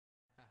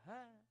Don't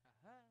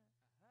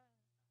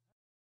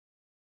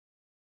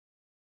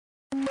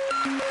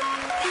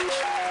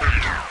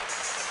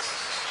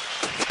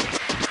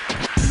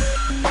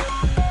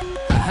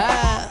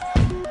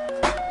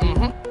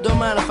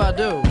mind if I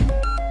do.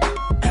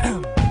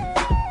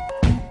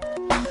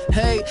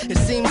 Hey, it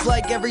seems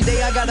like every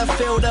day I got a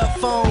filled up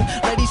phone.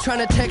 Ladies trying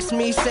to text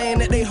me saying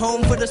that they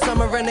home for the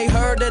summer and they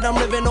heard that I'm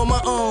living on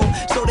my own.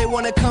 So they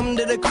wanna come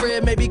to the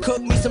crib, maybe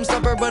cook me some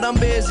supper, but I'm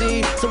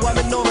busy, so I'm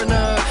ignoring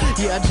her.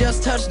 Yeah, I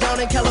just touched down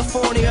in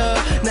California.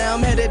 Now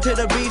I'm headed to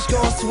the beach,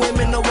 going swim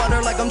in the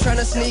water like I'm trying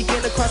to sneak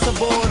in across the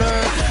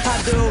border.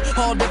 I do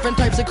all different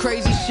types of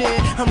crazy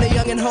shit. I'm the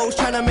youngin' host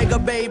trying to make a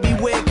baby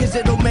with, cause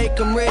it'll make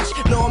them rich.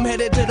 No, I'm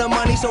headed to the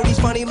money, so these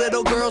funny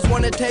little girls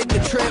wanna take the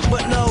trip.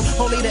 But no,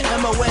 only the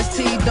MOST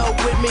dope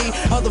with me.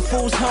 Other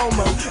fools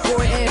homo,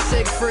 Roy and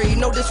Siegfried.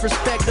 No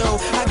disrespect though,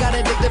 I got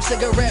addictive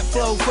cigarette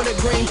flow for the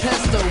green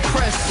pesto,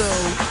 presto.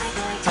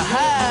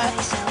 Aha!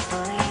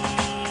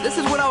 This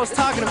is what I was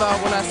talking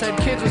about when I said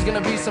kids was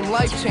gonna be some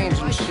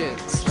life-changing shit.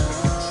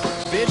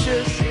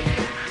 Bitches.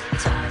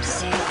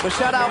 But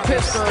shout out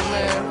Pittsburgh,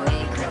 man.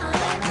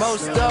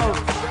 Most dope.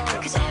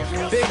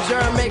 Big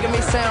Germ making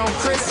me sound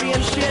crispy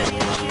and shit.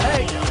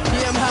 Hey,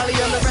 yeah, I'm highly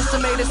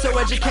underestimated, so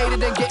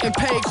educated and getting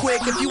paid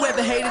quick. If you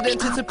ever hated,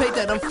 anticipate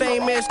that I'm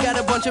famous. Got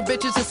a bunch of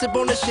bitches to sip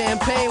on the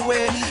champagne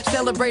with.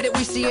 Celebrate it,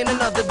 we see in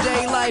another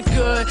day. Life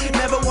good,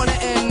 never wanna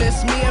end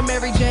this. Me and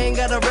Mary Jane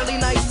got a really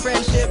nice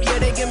friendship. Yeah,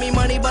 they give me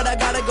money, but I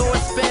gotta go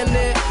and spend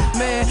it.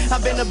 Man,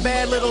 I've been a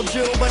bad little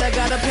Jew, but I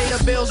gotta pay the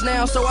bills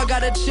now, so I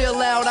gotta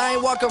chill out. I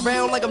ain't walk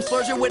around like I'm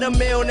splurging with a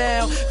meal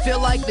now. Feel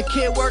like the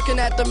kid working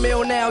at the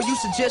mill now.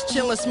 Used to just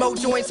chill and smoke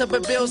joints up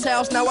at Bill's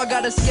house. Now I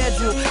got a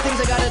schedule, things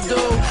I gotta do.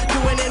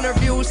 Doing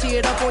interviews, see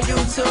it up on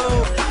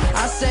YouTube.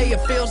 I say it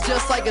feels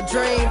just like a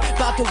dream.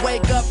 About to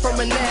wake up from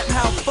a nap,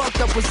 how fucked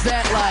up was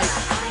that like?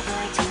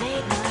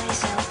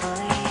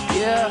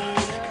 Yeah.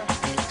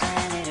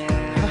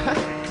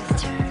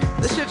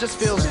 This shit just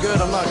feels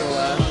good, I'm not gonna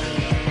lie.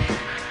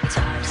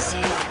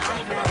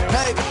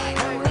 Hey,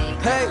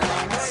 hey,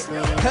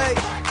 hey.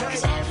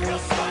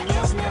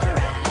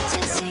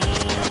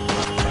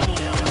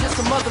 Just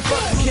some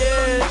motherfucking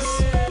kids.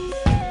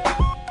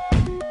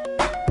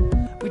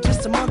 We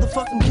just some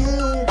motherfucking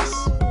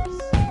kids.